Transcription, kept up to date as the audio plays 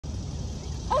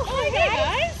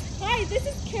this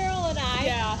is Carol and I.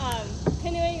 Yeah.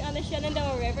 Canoeing on the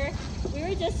Shenandoah River. We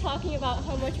were just talking about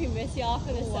how much we miss y'all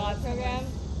from the summer program.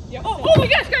 Yeah. Oh my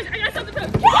gosh, guys, I got something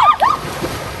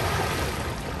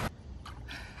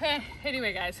to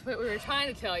Anyway, guys, what we were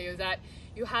trying to tell you is that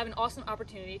you have an awesome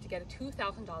opportunity to get a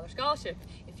 $2,000 scholarship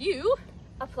if you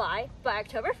apply by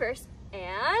October 1st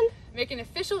and make an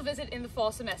official visit in the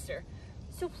fall semester.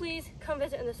 So please come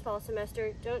visit in this fall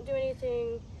semester. Don't do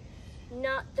anything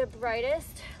not the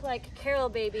brightest like Carol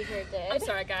baby here did. I'm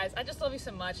sorry, guys. I just love you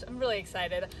so much. I'm really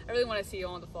excited. I really want to see you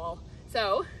all in the fall.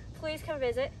 So please come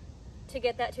visit to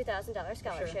get that $2,000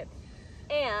 scholarship.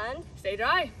 Sure. And stay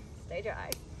dry. Stay dry.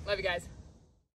 Love you guys.